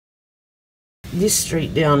this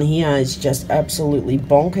street down here is just absolutely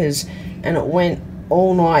bonkers, and it went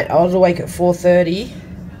all night. I was awake at 4:30.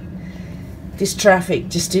 This traffic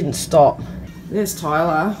just didn't stop. There's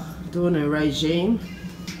Tyler doing her regime.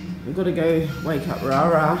 We've got to go wake up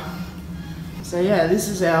Rara. So yeah, this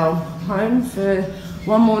is our home for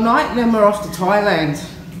one more night, then we're off to Thailand.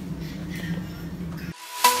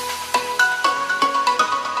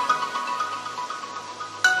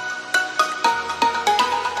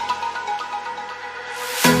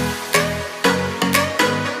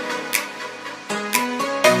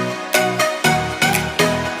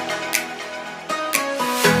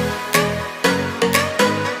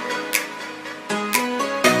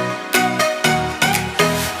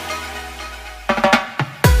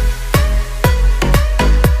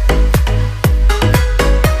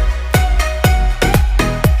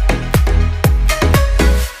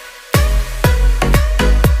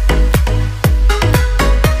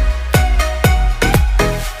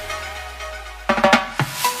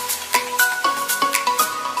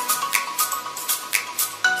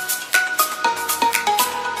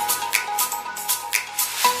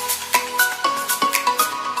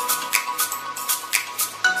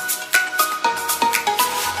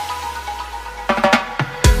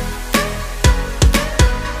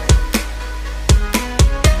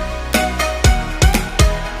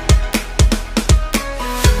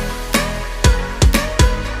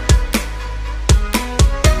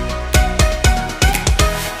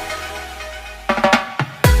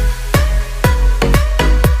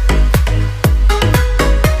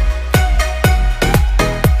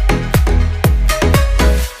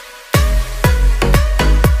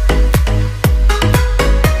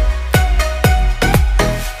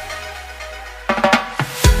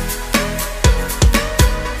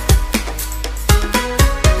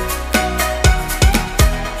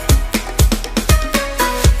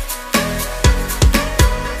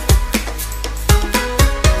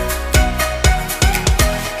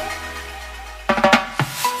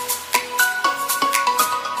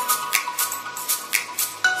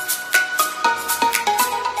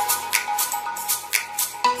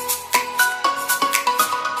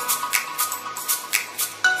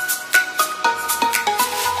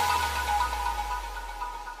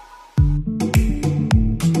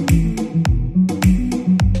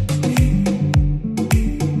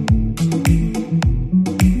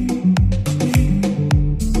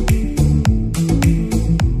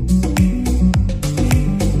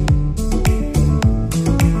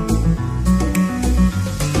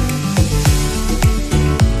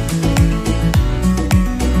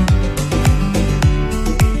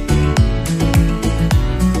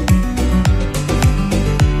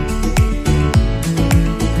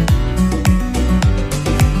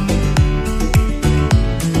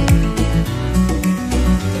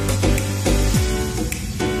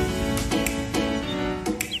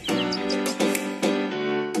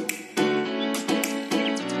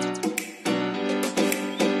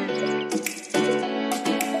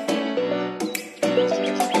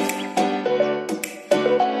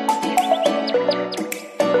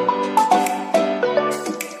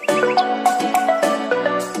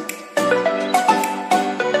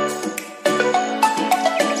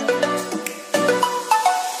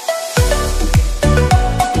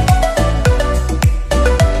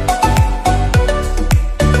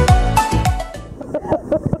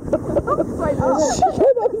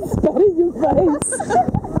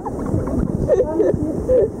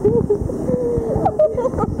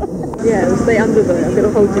 Yeah, it'll stay under there. I'm gonna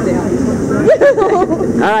hold you down.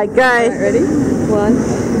 Alright, go. Alright, ready? 1,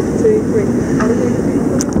 2, 3.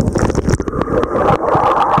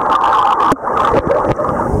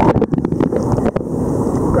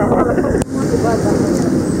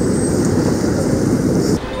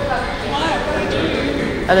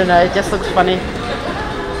 I don't know, it just looks funny.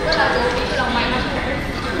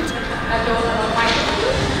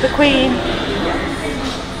 The Queen.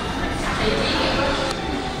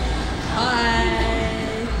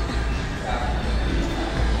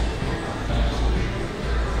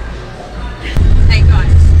 Hey guys,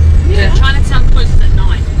 the Chinatown closes at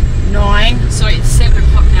 9. 9. So it's 7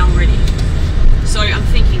 o'clock now already. So I'm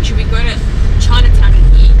thinking, should we go to Chinatown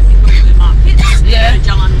and eat and go to the markets? Yeah. And go to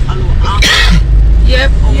Jalan Alor after?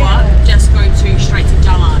 Yep. Or just go to straight to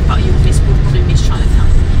Jalan, but we'll probably miss Chinatown.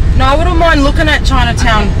 No, I wouldn't mind looking at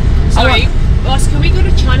Chinatown. Okay. Sorry, boss, can we go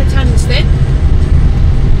to Chinatown instead?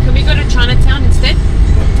 Can we go to Chinatown instead?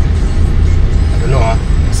 I don't know.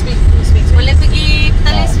 Speak to Boleh pergi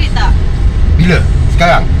Petaling Street tak? Bila?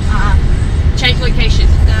 Sekarang? Change location.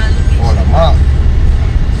 Oh lama.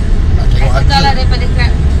 Nak tengok Kita lah harga. daripada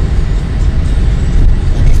Grab.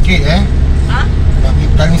 Lagi sikit Ha?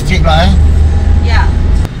 driving straight lah Yeah.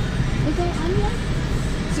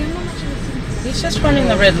 He's just running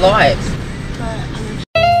the red light.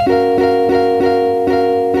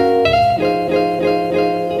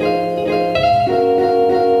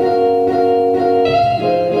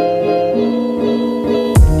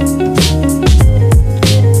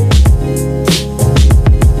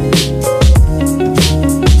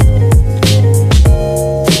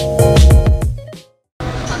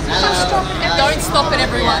 Don't stop it,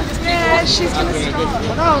 everyone. Yeah, she's gonna stop.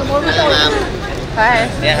 Oh, what was that? Hey,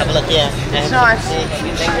 Yeah, have a look here. it's nice. Thank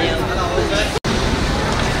you.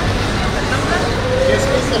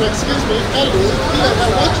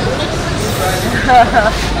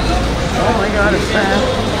 Oh my god, it's bad.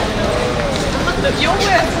 Your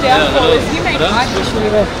worst downfall is you make eye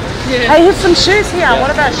Hey, here's some shoes here.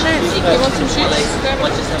 What about shoes? You want some shoes? Go and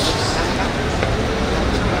watch yourself.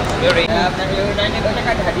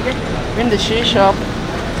 We're in the shoe shop.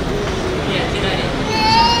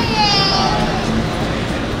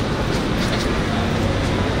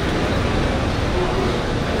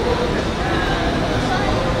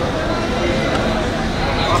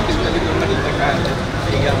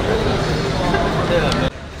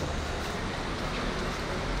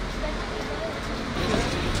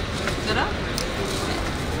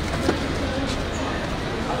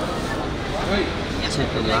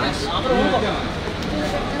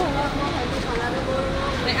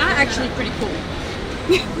 They are actually pretty cool.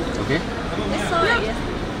 Okay.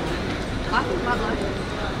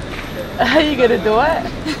 Are you gonna do it?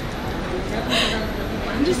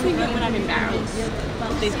 I'm just thinking when I'm embarrassed.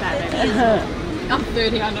 These bad babies. I'm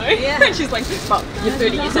 30, I know. Yeah. And she's like, well, you're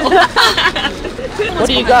 30 years old. What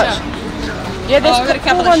do you got? Yeah, there's I've got a cool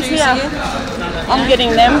couple of ones shoes here. here. I'm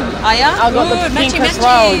getting them. Are ya? I got the Good, pink matchy, as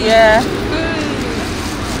well. matchy. Yeah. Good.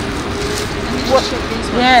 What?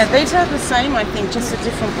 Yeah, these are the same, I think, just a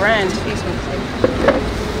different brand.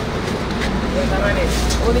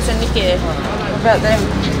 Oh, these are Nike. What about them?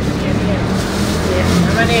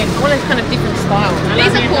 All those kind of different styles.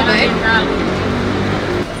 These are cool, babe.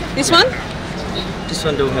 This one? This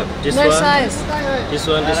one don't have. This No one. size. This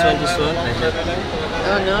one. This one. This one. I have.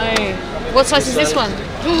 Oh no. What size is this one?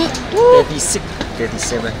 36,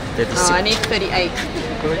 37, 36. Oh, I need 38.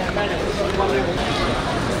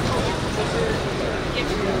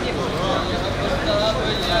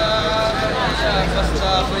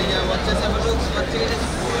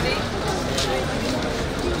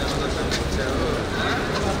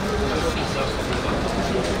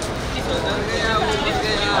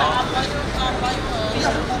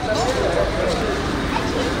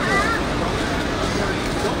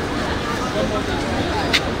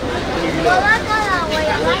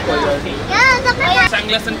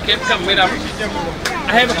 Sunglass and cap come, madam.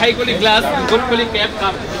 I have high quality glass, good quality cap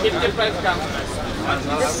come. It's price come.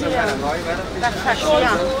 Backpack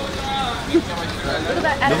here.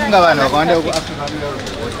 Đúng các bạn, nó có đâu có áp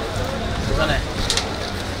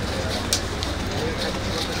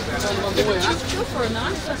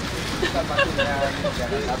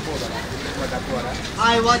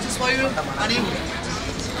Hi, watches for you, honey.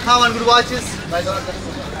 How on good watches?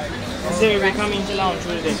 Say we come into lounge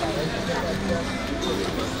today.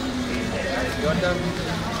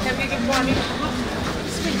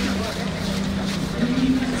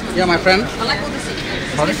 Yeah, my friend. I like all the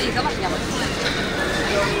seats. I like yellow.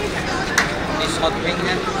 This hot pink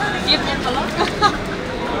here. Do you have more colour?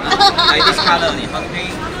 Like this color only. Hot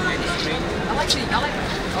pink. Like this green. I like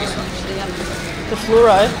the The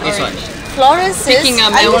fluoro. This one. Florence is. Picking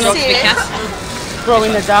Are male you dogs serious? because Glow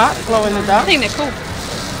in the dark. Glow in the I dark. think they're cool.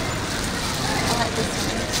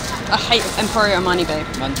 I hate Emporio Armani, babe.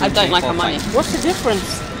 I don't like Armani. What's the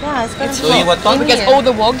difference? Yeah, it's got Louis Vuitton. Because all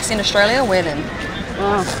the wogs in Australia wear them.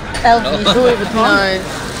 Oh, LV. Louis Vuitton. No.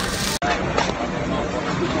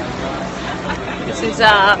 This is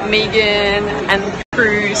Megan and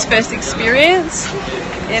crew's first experience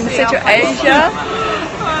in Central Asia.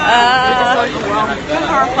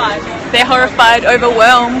 They're horrified,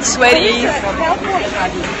 overwhelmed, sweaty,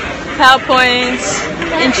 PowerPoints,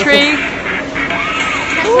 intrigued.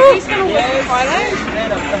 Who's going to work Friday?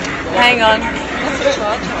 Hang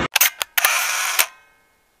on.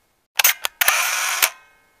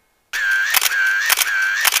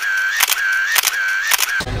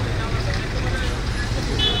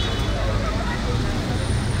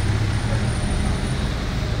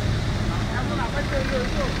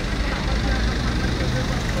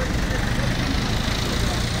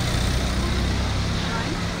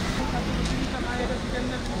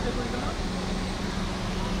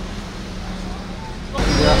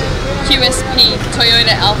 QSP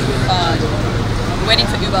Toyota Alpha, waiting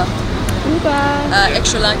for Uber.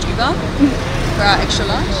 Extra large Uber for our extra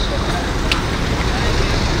large.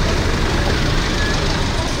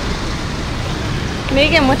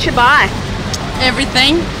 Megan, what you buy?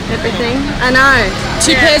 Everything. Everything. I know.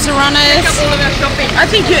 2 pairs of runners. I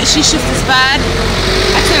think she shift is bad.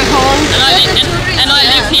 Accent hall. And I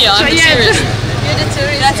live here. I'm the tourist. You're the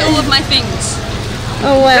tourist. That's all of my things.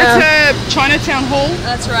 Oh wow. That's Chinatown Hall.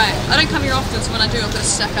 That's right. I don't come here often, so when I do, I've got to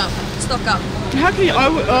stock up. How can you? I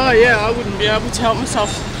wouldn't be able to help myself.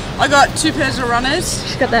 I got 2 pairs of runners.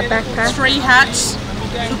 She's got that backpack. 3 hats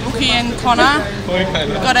for Bookie and Connor.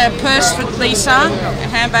 Got a purse for Lisa, a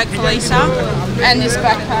handbag for Lisa, and this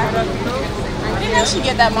backpack. I didn't actually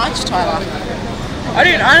get that much, Tyler. I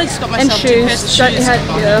just got And myself 2 pairs of shoes.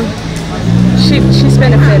 shoes. She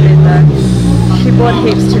spent a fair bit though. She bought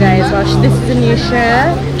heaps today as well. This is a new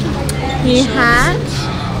shirt, new hat.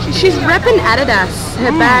 She's repping Adidas.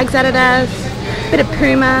 Her bag's Adidas, bit of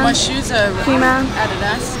Puma. My shoes are Puma.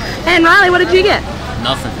 Adidas. And Riley, what did you get?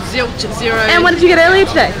 Nothing. Zero. And what did you get earlier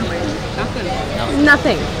today?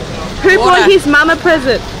 Nothing. Who bought his mum a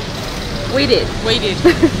present? We did. We did.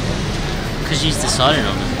 Because she's decided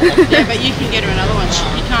on it. Yeah, but you can get her another one.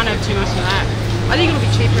 You can't have too much of that. I think it'll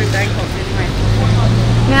be cheaper in Bangkok anyway.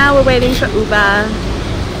 Now we're waiting for Uber.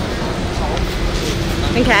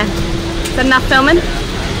 Okay. Is that enough filming?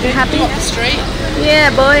 You happy? Off the street. Yeah,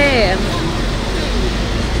 boy.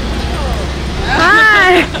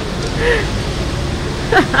 Hi.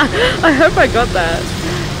 I hope I got that.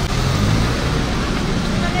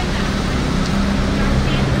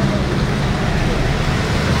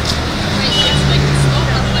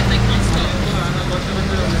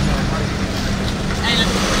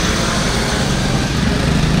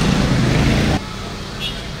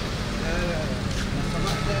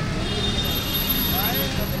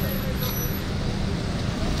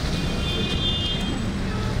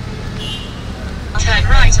 Turn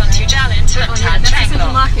right onto Jalan Tuntan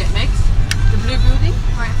Central Market next. The blue building,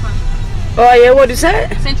 right in front. Oh yeah, what is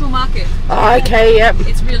that? Central Market. Oh, okay, yep.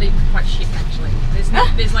 It's really quite shit actually.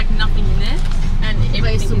 There's like nothing in there, and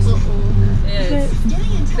everything is. Yeah.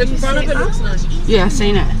 The front of it looks nice. Yeah, I've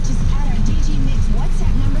seen it.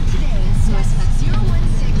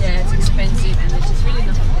 Yeah, it's expensive, and there's just really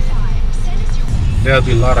nothing there. There'll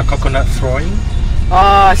be a lot of coconut throwing.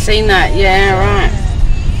 Oh, I've seen that. Yeah, right.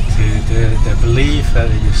 They believe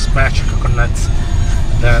that if you smash coconuts,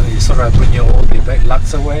 then it sort of bring all the bad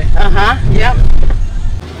lucks away. Yep.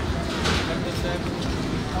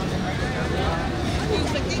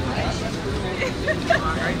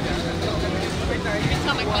 Every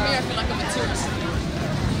time I come here, I feel like I'm a tourist.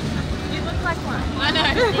 You look like one. I know.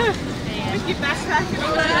 With your backpack and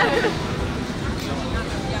all that.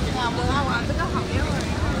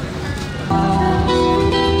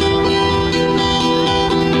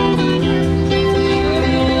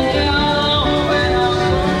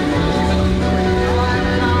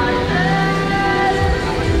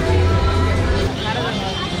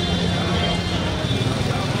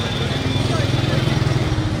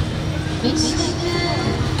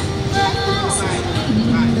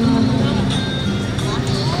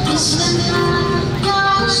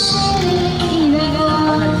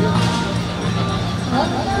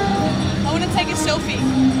 I want to take a selfie.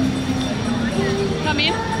 Come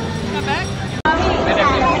in, come back.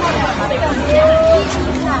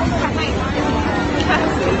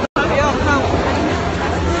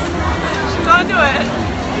 Don't do it.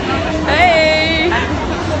 Hey.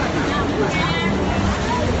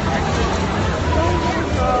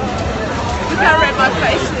 Look how red my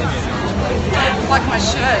face is. Like my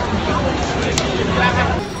shirt.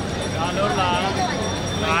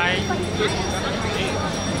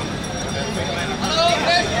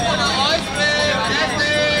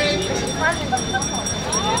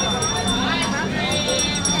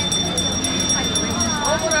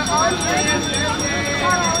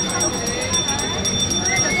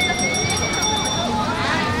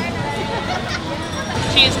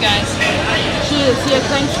 Cheers, guys. Cheers. Yeah,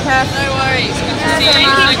 thanks, Kath. No worries. Good to see you. Thank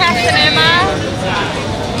you, Kath and Emma.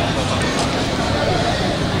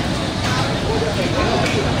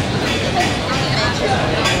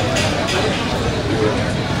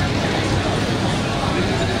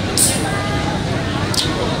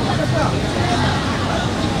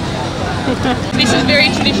 This is very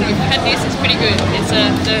traditional. We've had this. It's pretty good. It's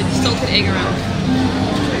the salted egg around.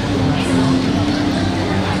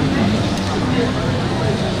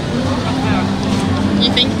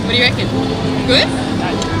 You think? What do you reckon? Good?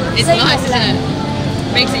 It's nice, isn't it?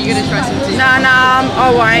 Makes it you gotta try some too. No, I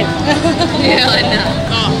won't. Yeah, I know.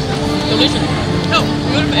 Oh, delicious. Oh,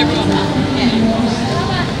 good for everyone.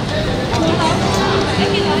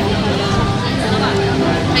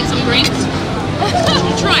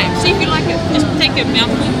 make a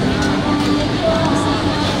mouthful.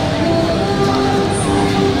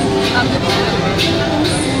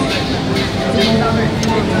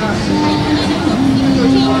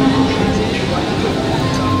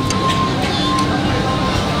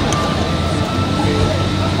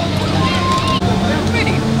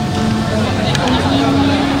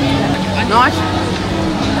 Nice.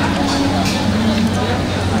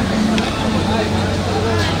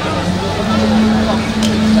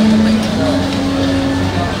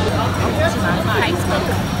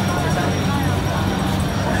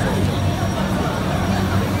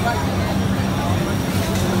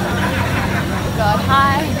 God,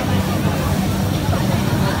 hi.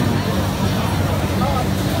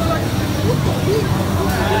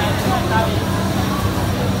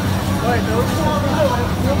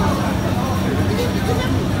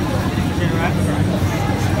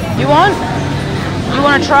 You want? You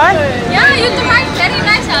want to try? Yeah, you try. Very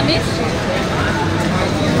nice, miss.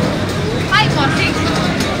 Hi, coffee.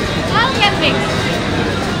 I'll get things.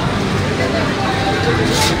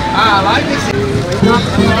 I like this.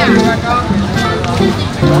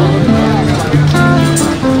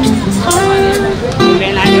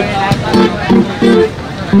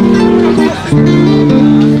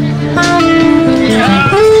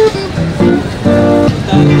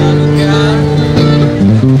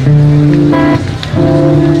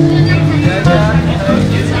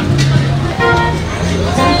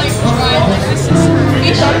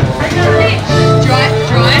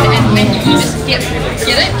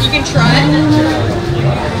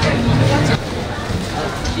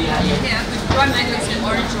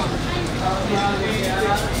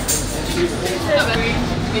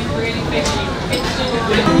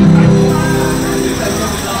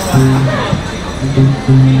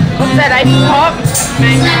 What's that, apple pop?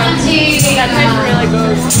 Mango. That tastes really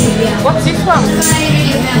good. What's this one?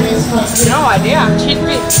 No idea.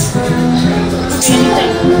 Tidbits.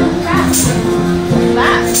 Anything.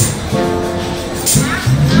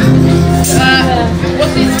 What's that?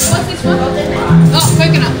 What's this one? Oh,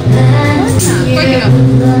 coconut. Coconut.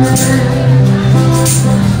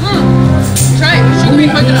 Try it. Sugary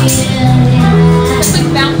coconut. It's like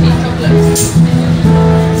bounty chocolate.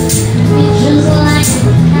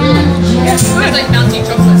 It's like bounty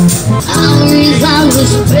chocolate.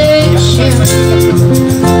 Ini macam ni.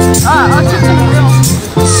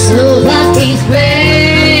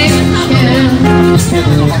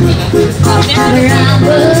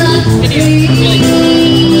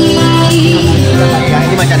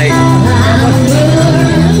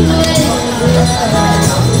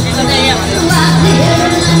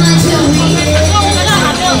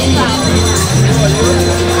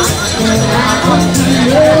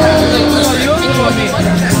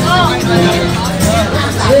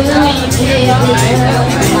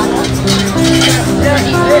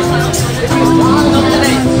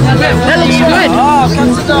 That looks good. Oh,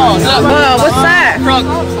 Oh, what's that? frog.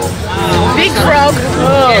 Big frog.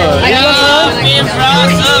 Yeah, big frog,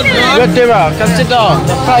 so good. Good, Deva. Come sit down.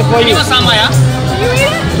 Let's try for you. Ini sama ya?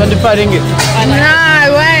 25 ringgit.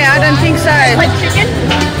 No way, I don't think so. Chicken?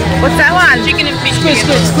 What's that one? Chicken and fish.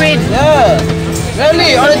 Squid. Yeah.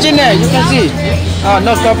 Really, original. You can see.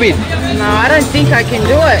 No copy. No, I don't think I can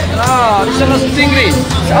do it. Oh, this one is stingray.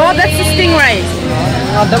 Oh, that's the stingray.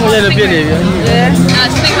 Ada boleh lebih ni. Yeah.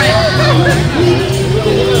 Stingray.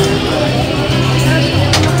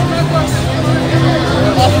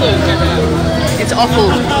 It's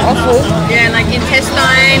awful. Awful. Yeah, like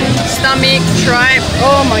intestine, stomach, tripe.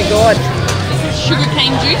 Oh my god.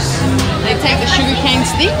 Sugarcane juice. They take the sugarcane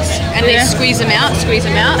sticks and they squeeze them out,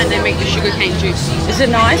 and they make the sugarcane juice. Is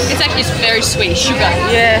it nice? It's actually very sweet, sugar.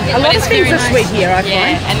 Yeah. A lot of things very are sweet here, I find.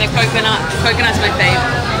 Yeah, and the coconut's my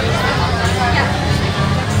favourite.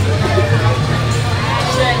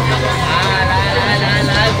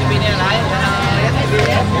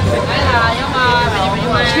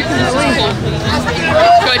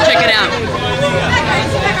 Go check it out.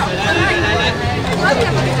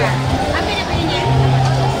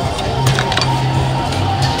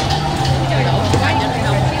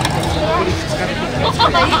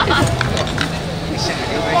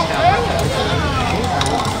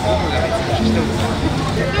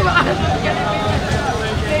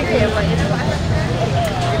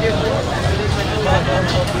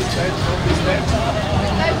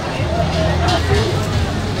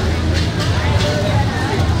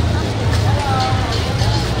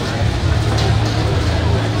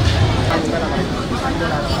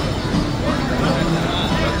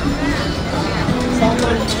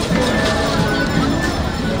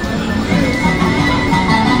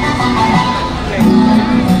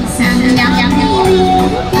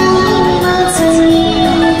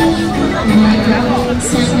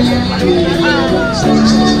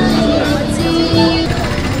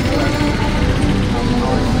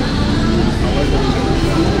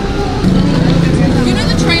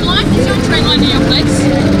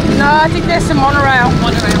 There's some monorail.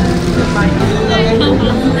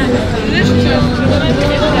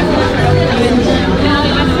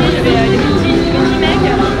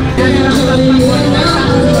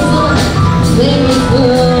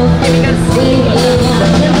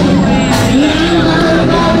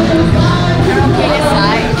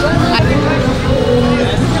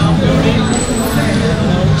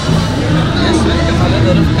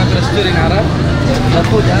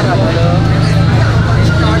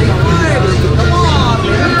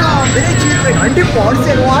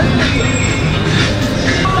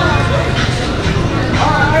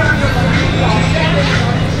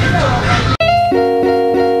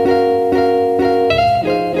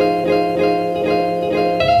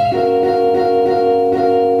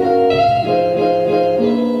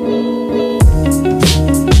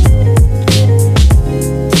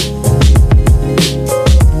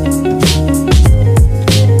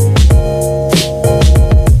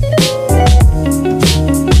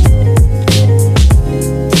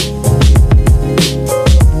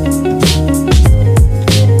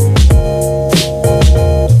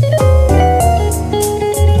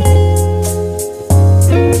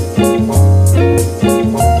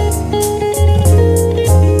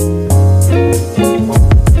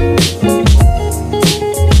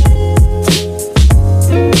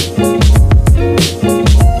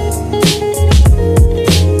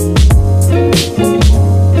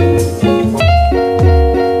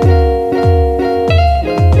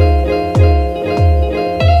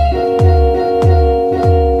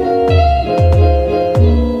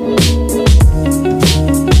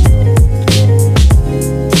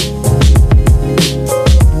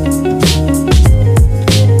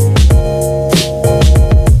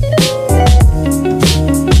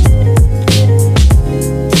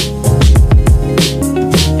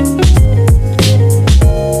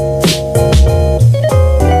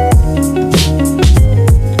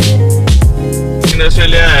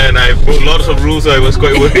 Lots of rules, so I was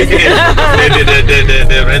quite worried.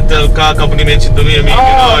 the rental car company mentioned to me, you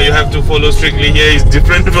know, you have to follow strictly here. It's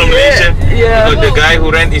different from Malaysia. Yeah. But the guy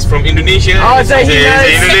who rent is from Indonesia. Oh, so he knows.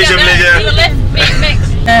 Indonesia, Malaysia.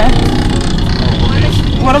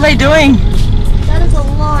 What are they doing? That is a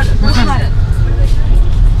lot. Look at it.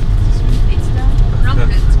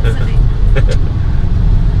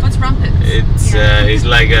 What's rumpet? It's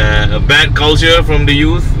like a bad culture from the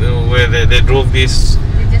youth, where they drove this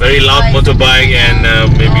very loud motorbike and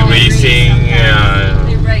maybe racing.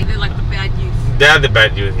 They're like the bad youth. They are the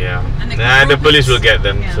bad youth, yeah. And the police will get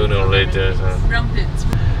them sooner or later. So. Rumpets.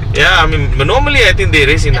 Yeah, I mean, normally I think they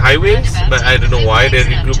race in highways, but I don't know why they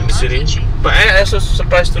regroup in the city. But I was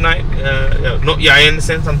surprised tonight. I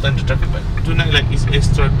understand sometimes the traffic, but tonight like it's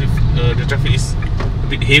extra. The traffic is a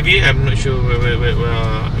bit heavy. I'm not sure where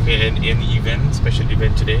I mean, any event, special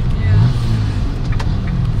event today. Yeah.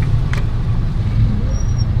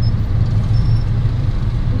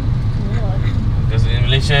 Because in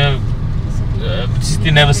Malaysia,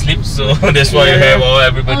 city never sleeps, so that's why you have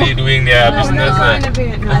everybody doing their business.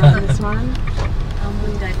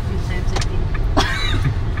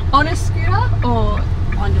 On a scooter or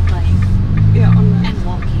on the plane? Yeah, on the... And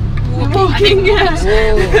walking. Walking, yeah.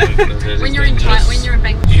 When you're in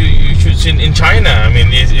Bangkok. You should see in China. I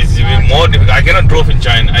mean, it's even more difficult. I cannot drive in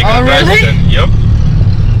China. I can drive in China. Yep.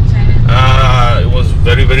 It was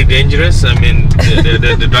very, very dangerous. I mean,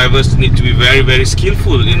 the drivers need to be very, very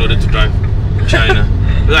skillful in order to drive in China.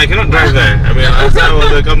 I cannot drive there. I mean, last time I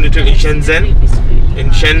was a company trip in Shenzhen. In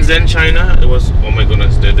Shenzhen, China, it was, oh my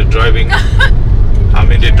goodness, the driving. I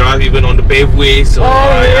mean, they drive even on the paved way. So,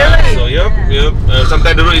 really? So, yep.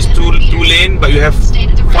 Sometimes the road is two lane, but you have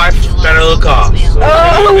 5 parallel cars. So,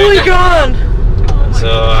 oh my god! So,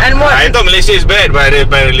 and what? I thought Malaysia is bad, but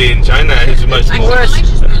apparently in China it's much more worse.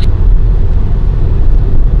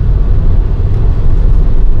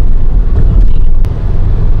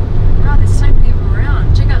 Wow, there's so many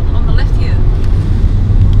around. Check out on the left here.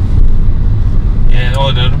 Yeah,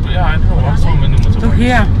 I don't know. What's so many motorbikes?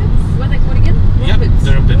 Yeah. What are they called again? Yep,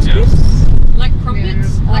 the rumpets, yeah. Like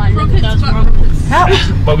crumpets? Like crumpets, but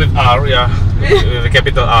rumpets. But with R, yeah. With the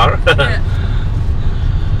capital R. Yeah.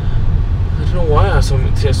 I don't know why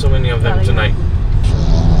there's so many of them tonight.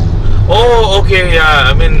 Oh, okay, yeah.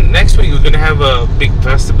 I mean, next week we're gonna have a big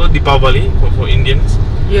festival, Deepavali, for Indians.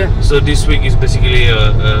 Yeah. So this week is basically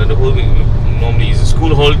the whole week normally is a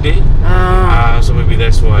school holiday. So maybe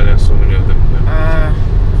that's why there's so many of them.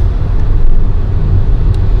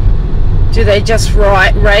 Do they just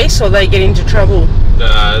race or they get into trouble?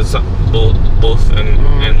 Both and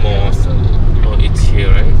more. Oh, it's here,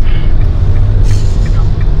 right?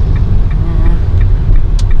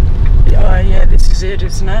 Oh yeah, this is it,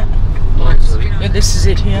 isn't it? Oh, sorry. Yeah, this is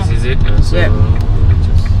it here. This is it. So Yeah.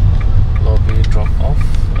 just lobby drop off.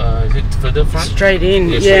 Is it further front? Straight in,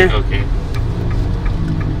 Yes, yeah. straight, okay.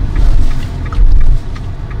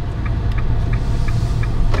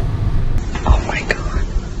 Oh my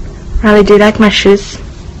god. Riley, do you like my shoes?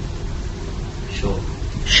 Sure.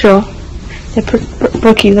 Sure. Yeah,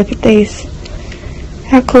 Brookie, look at these.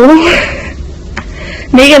 How cool.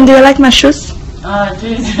 Megan, do you like my shoes? I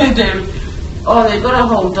do. Oh, they've got a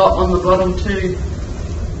whole dot on the bottom too.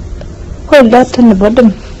 What dot on the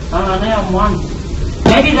bottom? Oh, now I'm one.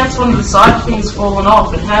 Maybe that's one of the side things fallen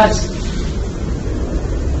off. It has.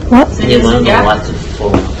 What? So there's a gap.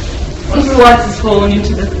 One of the lights has fallen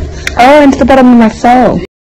into the... Oh, into the bottom of my soul.